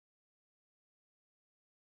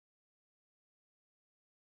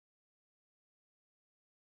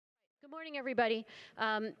Good morning, everybody.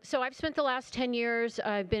 So I've spent the last 10 years,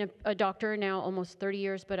 I've been a doctor now almost 30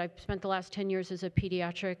 years, but I've spent the last 10 years as a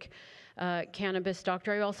pediatric cannabis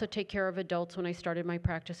doctor. I also take care of adults. When I started my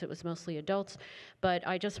practice, it was mostly adults. But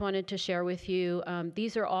I just wanted to share with you,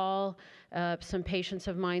 these are all some patients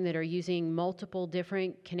of mine that are using multiple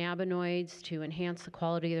different cannabinoids to enhance the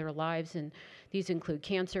quality of their lives. And these include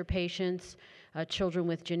cancer patients, children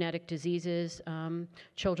with genetic diseases,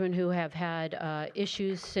 children who have had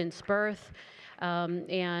issues since birth,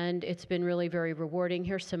 and it's been really very rewarding.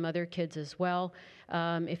 Here's some other kids as well.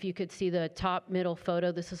 If you could see the top middle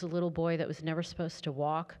photo, this is a little boy that was never supposed to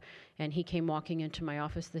walk, and he came walking into my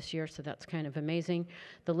office this year, so that's kind of amazing.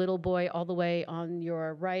 The little boy all the way on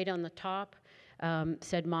your right on the top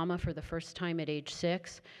said mama for the first time at age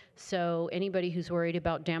 6. So anybody who's worried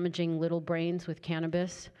about damaging little brains with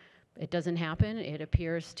cannabis, it doesn't happen. It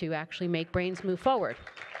appears to actually make brains move forward.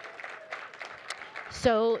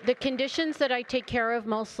 So the conditions that I take care of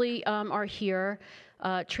mostly are here.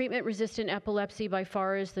 Treatment-resistant epilepsy by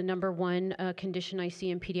far is the #1 condition I see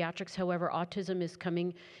in pediatrics. However, autism is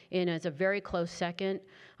coming in as a very close second.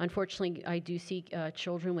 Unfortunately, I do see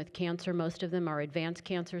children with cancer. Most of them are advanced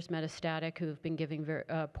cancers, metastatic, who have been giving very,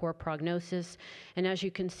 poor prognosis. And as you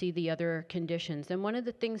can see, the other conditions. And one of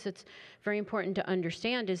the things that's very important to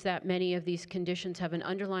understand is that many of these conditions have an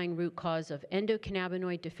underlying root cause of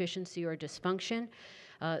endocannabinoid deficiency or dysfunction.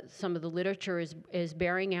 Some of the literature is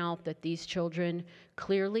bearing out that these children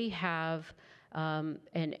clearly have an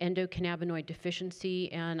endocannabinoid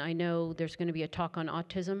deficiency, and I know there's going to be a talk on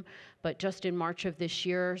autism, but just in March of this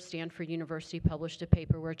year, Stanford University published a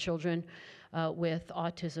paper where children with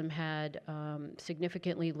autism had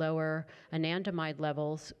significantly lower anandamide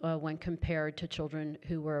levels when compared to children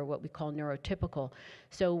who were what we call neurotypical.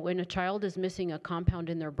 So when a child is missing a compound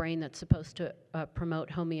in their brain that's supposed to promote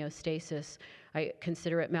homeostasis, I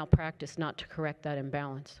consider it malpractice not to correct that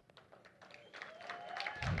imbalance.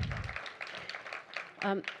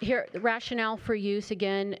 Here, the rationale for use,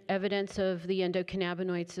 again, evidence of the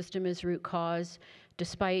endocannabinoid system as root cause.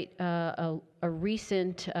 Despite a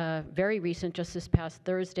recent, very recent, just this past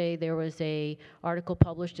Thursday, there was an article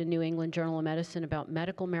published in New England Journal of Medicine about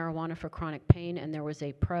medical marijuana for chronic pain, and there was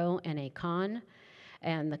a pro and a con.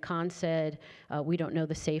 And the con said, we don't know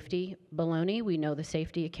the safety. Baloney, we know the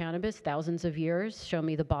safety of cannabis, thousands of years, show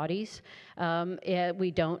me the bodies. We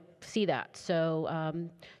don't see that. So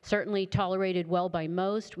certainly tolerated well by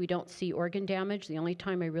most. We don't see organ damage. The only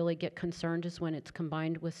time I really get concerned is when it's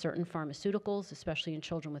combined with certain pharmaceuticals, especially in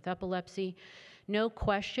children with epilepsy. No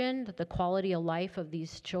question that the quality of life of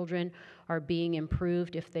these children are being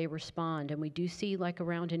improved if they respond. And we do see like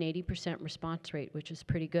around an 80% response rate, which is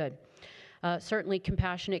pretty good. Certainly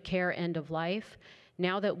compassionate care, end of life.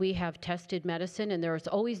 Now that we have tested medicine, and there's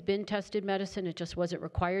always been tested medicine, it just wasn't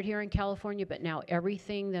required here in California, but now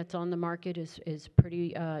everything that's on the market is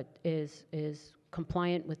pretty is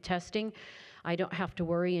compliant with testing. I don't have to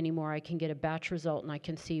worry anymore. I can get a batch result and I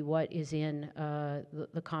can see what is in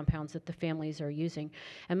the compounds that the families are using.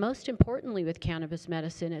 And most importantly with cannabis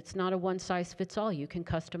medicine, it's not a one-size-fits-all. You can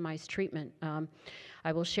customize treatment.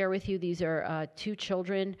 I will share with you, these are 2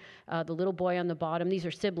 children. The little boy on the bottom, these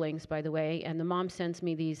are siblings, by the way, and the mom sends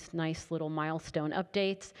me these nice little milestone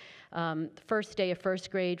updates. First day of 1st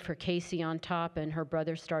grade for Casey on top, and her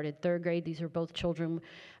brother started 3rd grade. These are both children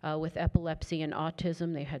with epilepsy and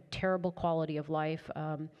autism. They had terrible quality of life.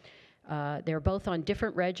 They're both on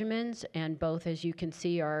different regimens, and both, as you can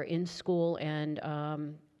see, are in school,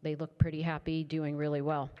 and they look pretty happy, doing really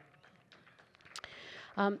well.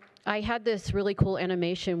 I had this really cool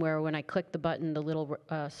animation where when I clicked the button, the little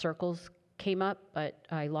circles came up, but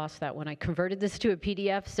I lost that when I converted this to a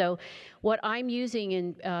PDF. So what I'm using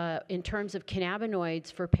in terms of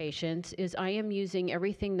cannabinoids for patients is I am using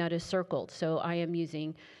everything that is circled. So I am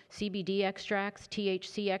using CBD extracts,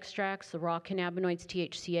 THC extracts, the raw cannabinoids,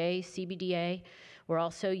 THCA, CBDA. We're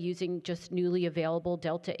also using just newly available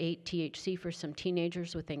Delta-8 THC for some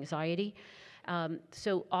teenagers with anxiety.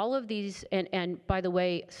 So all of these, and by the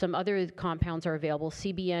way, some other compounds are available.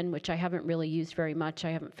 CBN, which I haven't really used very much.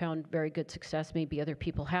 I haven't found very good success. Maybe other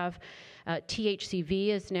people have. THCV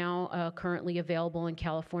is now currently available in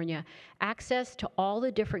California. Access to all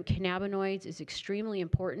the different cannabinoids is extremely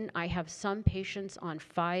important. I have some patients on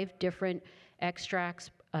 5 different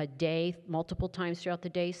extracts a day, multiple times throughout the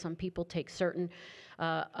day. Some people take certain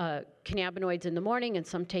cannabinoids in the morning and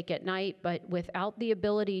some take at night, but without the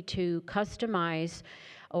ability to customize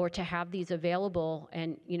or to have these available,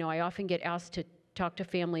 and you know, I often get asked to talk to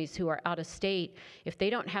families who are out of state. If they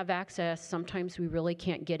don't have access, sometimes we really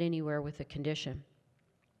can't get anywhere with the condition.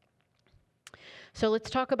 So let's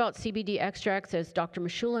talk about CBD extracts. As Dr.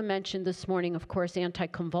 Mashula mentioned this morning, of course,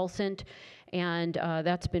 anticonvulsant, and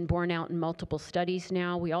that's been borne out in multiple studies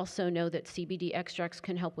now. We also know that CBD extracts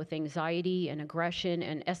can help with anxiety and aggression,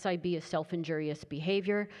 and SIB is self-injurious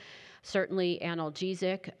behavior. Certainly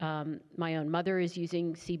analgesic. My own mother is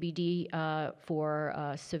using CBD for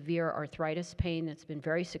severe arthritis pain. It's been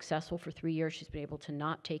very successful for 3 years. She's been able to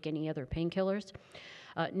not take any other painkillers.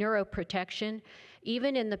 Neuroprotection.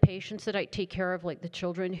 Even in the patients that I take care of, like the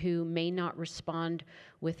children who may not respond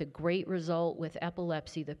with a great result with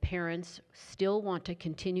epilepsy, the parents still want to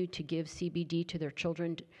continue to give CBD to their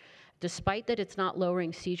children. Despite that it's not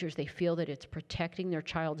lowering seizures, they feel that it's protecting their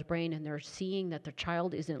child's brain, and they're seeing that their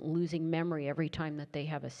child isn't losing memory every time that they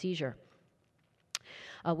have a seizure.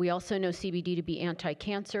 We also know CBD to be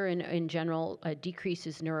anti-cancer and in general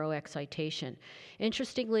decreases neuroexcitation.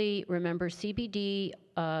 Interestingly, remember CBD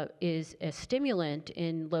is a stimulant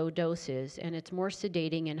in low doses, and it's more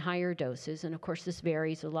sedating in higher doses. And of course this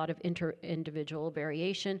varies, a lot of individual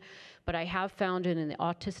variation, but I have found in the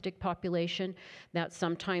autistic population that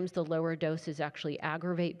sometimes the lower doses actually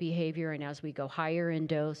aggravate behavior, and as we go higher in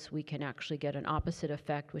dose, we can actually get an opposite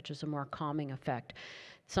effect, which is a more calming effect.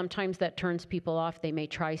 Sometimes that turns people off. They may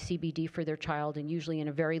try CBD for their child, and usually in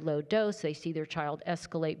a very low dose, they see their child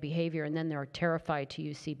escalate behavior, and then they're terrified to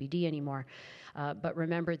use CBD anymore. But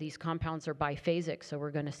remember, these compounds are biphasic, so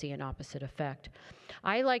we're going to see an opposite effect.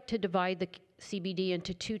 I like to divide the CBD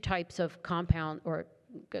into two types of compound, or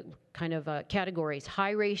kind of categories: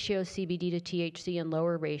 high ratio CBD to THC and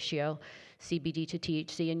lower ratio CBD to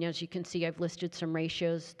THC. And as you can see, I've listed some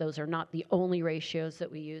ratios. Those are not the only ratios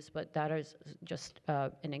that we use, but that is just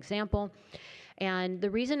an example. And the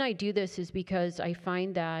reason I do this is because I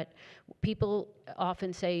find that people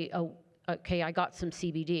often say, oh, okay, I got some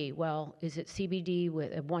CBD. Well, is it CBD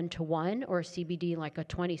with a 1-to-1 or CBD like a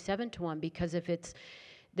 27-to-1? Because if it's,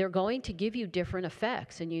 they're going to give you different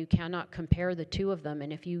effects, and you cannot compare the two of them.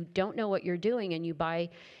 And if you don't know what you're doing and you buy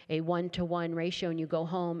a 1-to-1 ratio and you go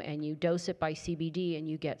home and you dose it by CBD and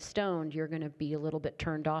you get stoned, you're going to be a little bit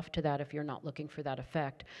turned off to that if you're not looking for that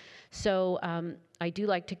effect. So I do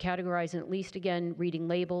like to categorize, and at least, again, reading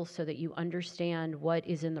labels so that you understand what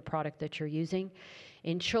is in the product that you're using.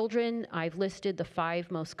 In children, I've listed the 5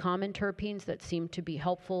 most common terpenes that seem to be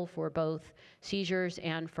helpful for both seizures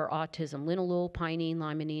and for autism: linalool, pinene,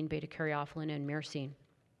 limonene, beta-caryophyllene, and myrcene.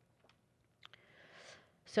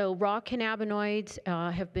 So raw cannabinoids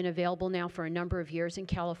have been available now for a number of years in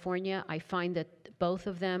California. I find that both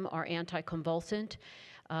of them are anticonvulsant.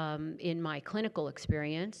 In my clinical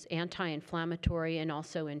experience, anti-inflammatory, and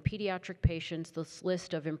also in pediatric patients, this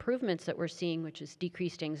list of improvements that we're seeing, which is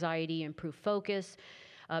decreased anxiety, improved focus,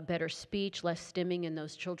 better speech, less stimming in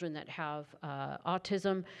those children that have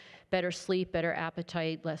autism, better sleep, better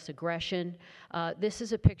appetite, less aggression. This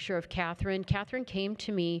is a picture of Catherine. Catherine came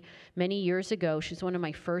to me many years ago. She's one of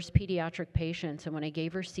my first pediatric patients, and when I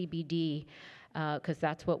gave her CBD, because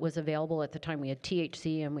that's what was available at the time. We had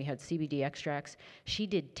THC and we had CBD extracts. She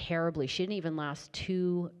did terribly. She didn't even last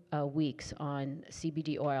 2 weeks on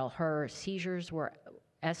CBD oil. Her seizures were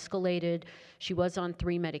escalated. She was on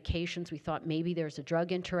 3 medications. We thought maybe there's a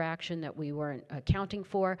drug interaction that we weren't accounting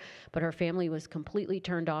for, but her family was completely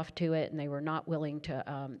turned off to it, and they were not willing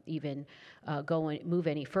to even go and move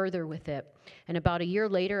any further with it. And about a year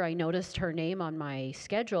later, I noticed her name on my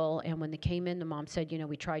schedule, and when they came in, the mom said, you know,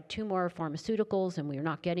 we tried 2 more pharmaceuticals and we were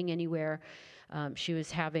not getting anywhere. She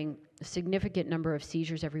was having a significant number of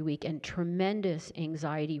seizures every week and tremendous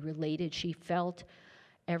anxiety related. She felt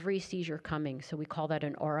every seizure coming, so we call that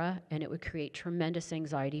an aura, and it would create tremendous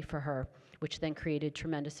anxiety for her, which then created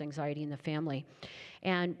tremendous anxiety in the family.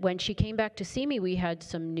 And when she came back to see me, we had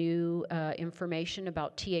some new information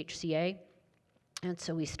about THCA, and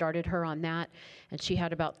so we started her on that, and she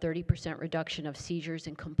had about 30% reduction of seizures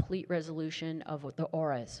and complete resolution of the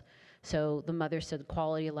auras. So the mother said the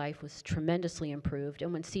quality of life was tremendously improved.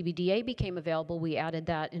 And when CBDA became available, we added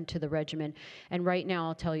that into the regimen. And right now,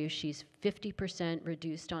 I'll tell you, she's 50%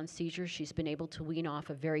 reduced on seizures. She's been able to wean off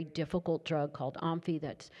a very difficult drug called Omfi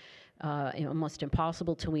that's almost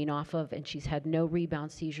impossible to wean off of, and she's had no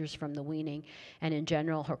rebound seizures from the weaning. And in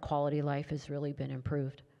general, her quality of life has really been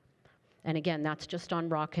improved. And again, that's just on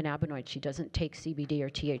raw cannabinoids. She doesn't take CBD or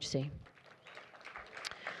THC.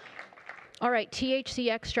 All right, THC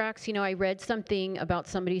extracts. You know, I read something about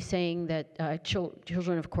somebody saying that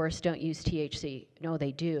children, of course, don't use THC. No,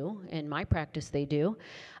 they do. In my practice, they do.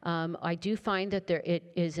 I do find that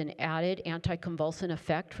it is an added anticonvulsant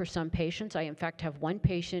effect for some patients. I, in fact, have one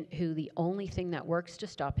patient who the only thing that works to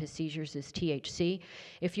stop his seizures is THC.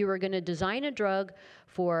 If you were going to design a drug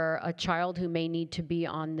for a child who may need to be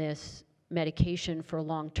on this medication for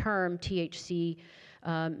long term, THC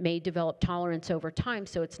may develop tolerance over time,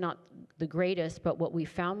 so it's not the greatest, but what we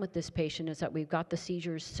found with this patient is that we've got the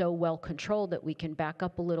seizures so well controlled that we can back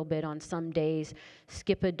up a little bit on some days,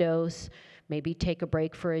 skip a dose, maybe take a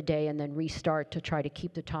break for a day, and then restart to try to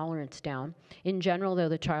keep the tolerance down. In general, though,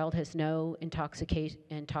 the child has no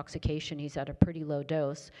intoxication. He's at a pretty low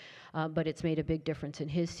dose, but it's made a big difference in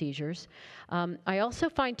his seizures. I also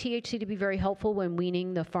find THC to be very helpful when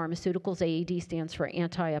weaning the pharmaceuticals. AED stands for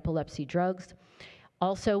anti-epilepsy drugs.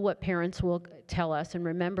 Also, what parents will tell us, and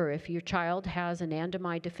remember, if your child has an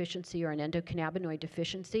anandamide deficiency or an endocannabinoid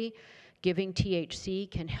deficiency, giving THC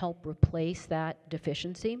can help replace that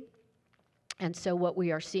deficiency. And so what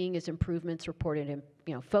we are seeing is improvements reported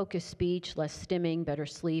in focused speech, less stimming, better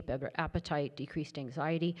sleep, better appetite, decreased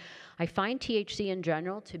anxiety. I find THC in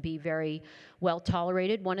general to be very well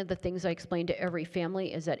tolerated. One of the things I explain to every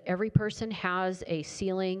family is that every person has a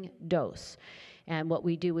ceiling dose. And what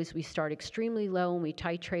we do is we start extremely low and we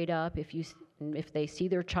titrate up. If they see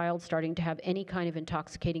their child starting to have any kind of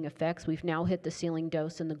intoxicating effects, we've now hit the ceiling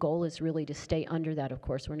dose, and the goal is really to stay under that, of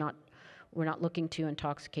course. We're not looking to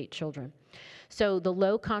intoxicate children. So the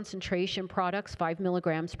low concentration products, 5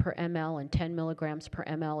 milligrams per ml and 10 milligrams per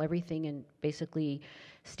ml, everything in basically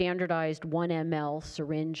standardized 1 ml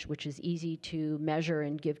syringe, which is easy to measure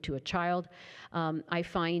and give to a child, I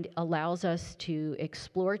find allows us to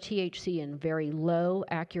explore THC in very low,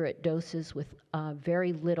 accurate doses with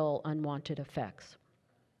very little unwanted effects.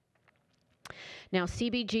 Now,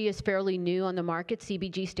 CBG is fairly new on the market.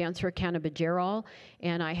 CBG stands for cannabigerol,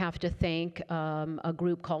 and I have to thank a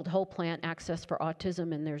group called Whole Plant Access for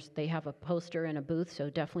Autism, and they have a poster and a booth, so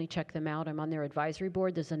definitely check them out. I'm on their advisory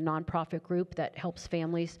board. There's a nonprofit group that helps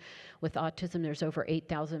families with autism. There's over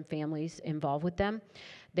 8,000 families involved with them.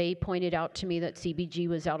 They pointed out to me that CBG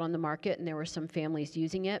was out on the market and there were some families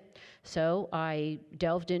using it. So I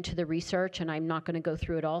delved into the research, and I'm not going to go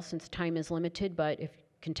through it all since time is limited, but if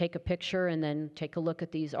can take a picture and then take a look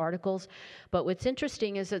at these articles. But what's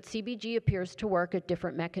interesting is that CBG appears to work at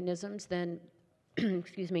different mechanisms than,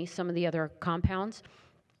 excuse me, some of the other compounds.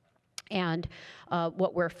 And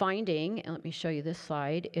what we're finding, and let me show you this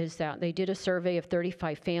slide, is that they did a survey of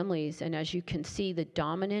 35 families, and as you can see, the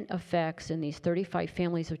dominant effects in these 35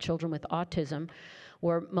 families of children with autism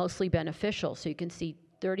were mostly beneficial. So you can see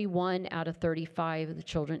 31 out of 35 of the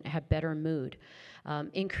children had better mood.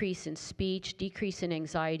 Increase in speech, decrease in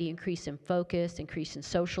anxiety, increase in focus, increase in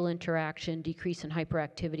social interaction, decrease in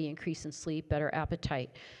hyperactivity, increase in sleep, better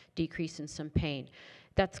appetite, decrease in some pain.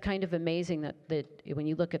 That's kind of amazing that when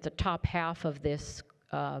you look at the top half of this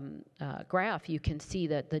graph, you can see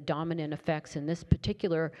that the dominant effects in this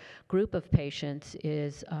particular group of patients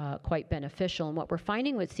is quite beneficial. And what we're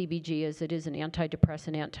finding with CBG is it is an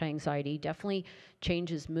antidepressant, anti-anxiety, definitely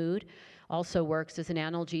changes mood, also works as an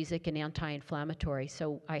analgesic and anti-inflammatory.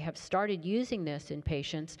 So I have started using this in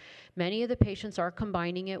patients. Many of the patients are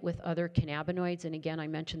combining it with other cannabinoids, and again, I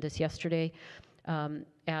mentioned this yesterday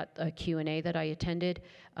at a Q&A that I attended,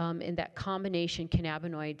 and that combination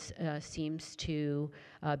cannabinoids seems to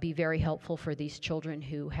be very helpful for these children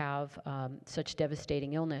who have such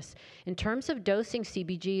devastating illness. In terms of dosing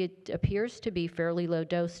CBG, it appears to be fairly low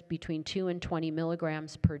dose, between 2 and 20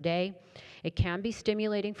 milligrams per day. It can be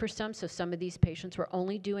stimulating for some, so some of these patients were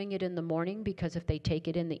only doing it in the morning because if they take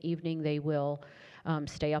it in the evening, they will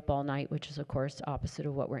stay up all night, which is, of course, opposite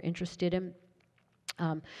of what we're interested in.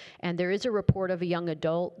 And there is a report of a young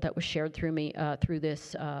adult that was shared through me through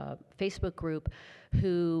this Facebook group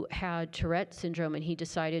who had Tourette syndrome, and he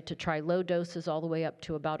decided to try low doses all the way up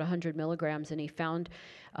to about 100 milligrams, and he found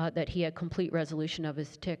that he had complete resolution of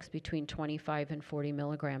his tics between 25 and 40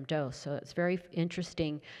 milligram dose. So it's very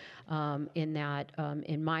interesting in that,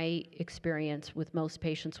 in my experience with most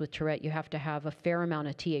patients with Tourette, you have to have a fair amount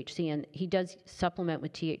of THC, and he does supplement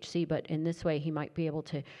with THC, but in this way he might be able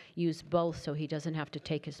to use both so he doesn't have to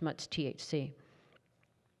take as much THC.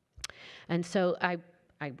 And so I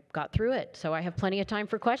got through it, so I have plenty of time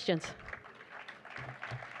for questions.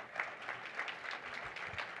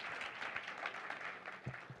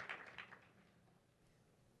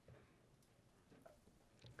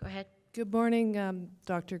 Go ahead. Good morning,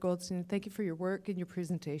 Dr. Goldstein. Thank you for your work and your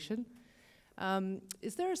presentation.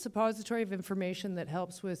 Is there a suppository of information that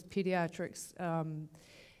helps with pediatrics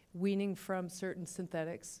weaning from certain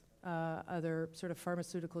synthetics, other sort of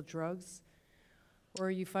pharmaceutical drugs? Or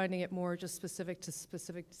are you finding it more just specific to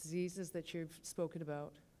specific diseases that you've spoken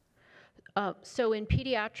about? So in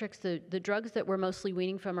pediatrics, the drugs that we're mostly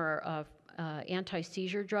weaning from are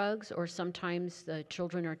anti-seizure drugs, or sometimes the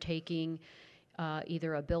children are taking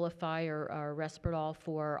either Abilify or Risperdal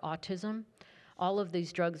for autism. all of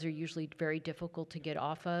these drugs are usually very difficult to get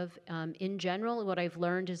off of. In general, what I've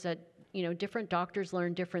learned is that, you know, different doctors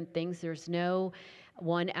learn different things. There's no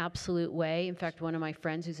one absolute way. In fact, one of my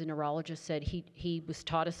friends who's a neurologist said he was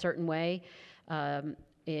taught a certain way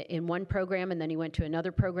in one program, and then he went to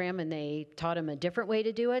another program and they taught him a different way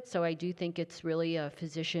to do it. So I do think it's really a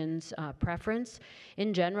physician's preference.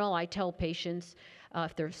 In general, I tell patients,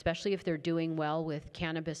 especially if they're doing well with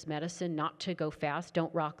cannabis medicine, not to go fast.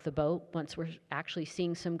 Don't rock the boat once we're actually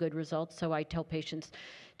seeing some good results. So I tell patients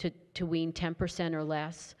to wean 10% or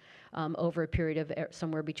less over a period of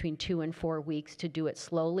somewhere between 2 and 4 weeks, to do it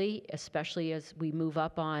slowly, especially as we move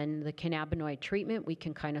up on the cannabinoid treatment. We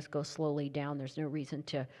can kind of go slowly down. There's no reason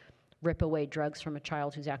to rip away drugs from a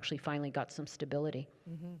child who's actually finally got some stability.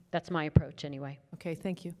 Mm-hmm. That's my approach anyway. Okay,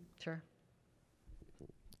 thank you. Sure.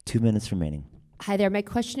 2 minutes remaining. Hi there. My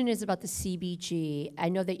question is about the CBG. I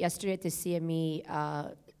know that yesterday at the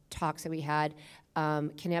CME talks that we had,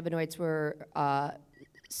 cannabinoids were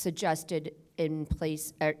suggested in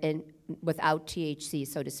place without THC,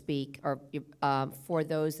 so to speak, or for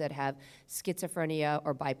those that have schizophrenia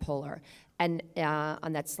or bipolar. And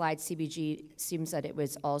on that slide, CBG seems that it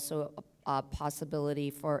was also a possibility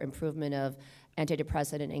for improvement of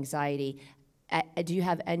antidepressant and anxiety. Do you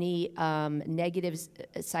have any negative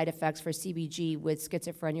side effects for CBG with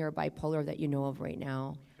schizophrenia or bipolar that you know of right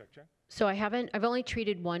now? So I've only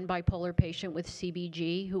treated one bipolar patient with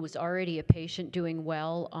CBG who was already a patient doing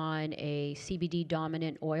well on a CBD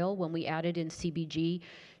dominant oil. When we added in CBG,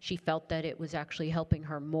 she felt that it was actually helping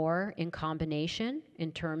her more in combination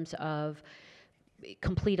in terms of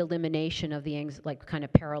complete elimination of the kind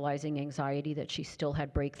of paralyzing anxiety that she still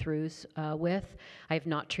had breakthroughs with. I have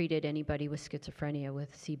not treated anybody with schizophrenia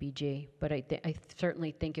with CBG, but I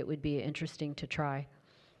certainly think it would be interesting to try.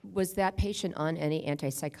 Was that patient on any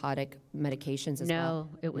antipsychotic medications as well?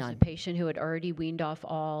 No, it was None. a patient who had already weaned off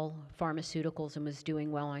all pharmaceuticals and was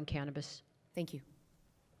doing well on cannabis. Thank you.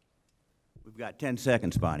 We've got 10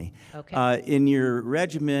 seconds, Bonnie. Okay. In your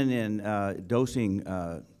regimen and dosing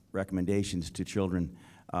recommendations to children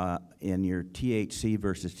in your THC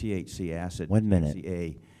versus THC acid, 1 minute.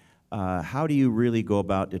 THCA, how do you really go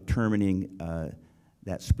about determining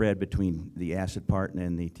that spread between the acid part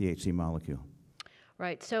and the THC molecule?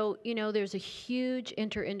 Right, so, you know, there's a huge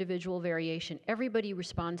inter-individual variation. Everybody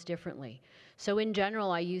responds differently. So in general,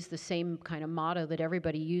 I use the same kind of motto that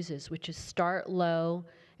everybody uses, which is start low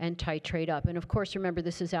and titrate up. And of course, remember,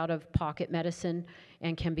 this is out-of-pocket medicine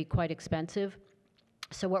and can be quite expensive.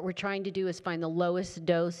 So what we're trying to do is find the lowest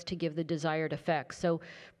dose to give the desired effect. So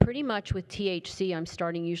pretty much with THC, I'm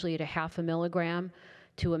starting usually at a 0.5 milligram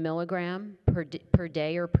to 1 milligram per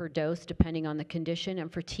day or per dose, depending on the condition.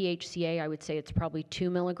 And for THCA, I would say it's probably 2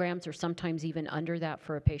 milligrams or sometimes even under that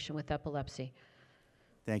for a patient with epilepsy.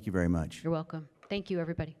 Thank you very much. You're welcome. Thank you,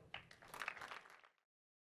 everybody.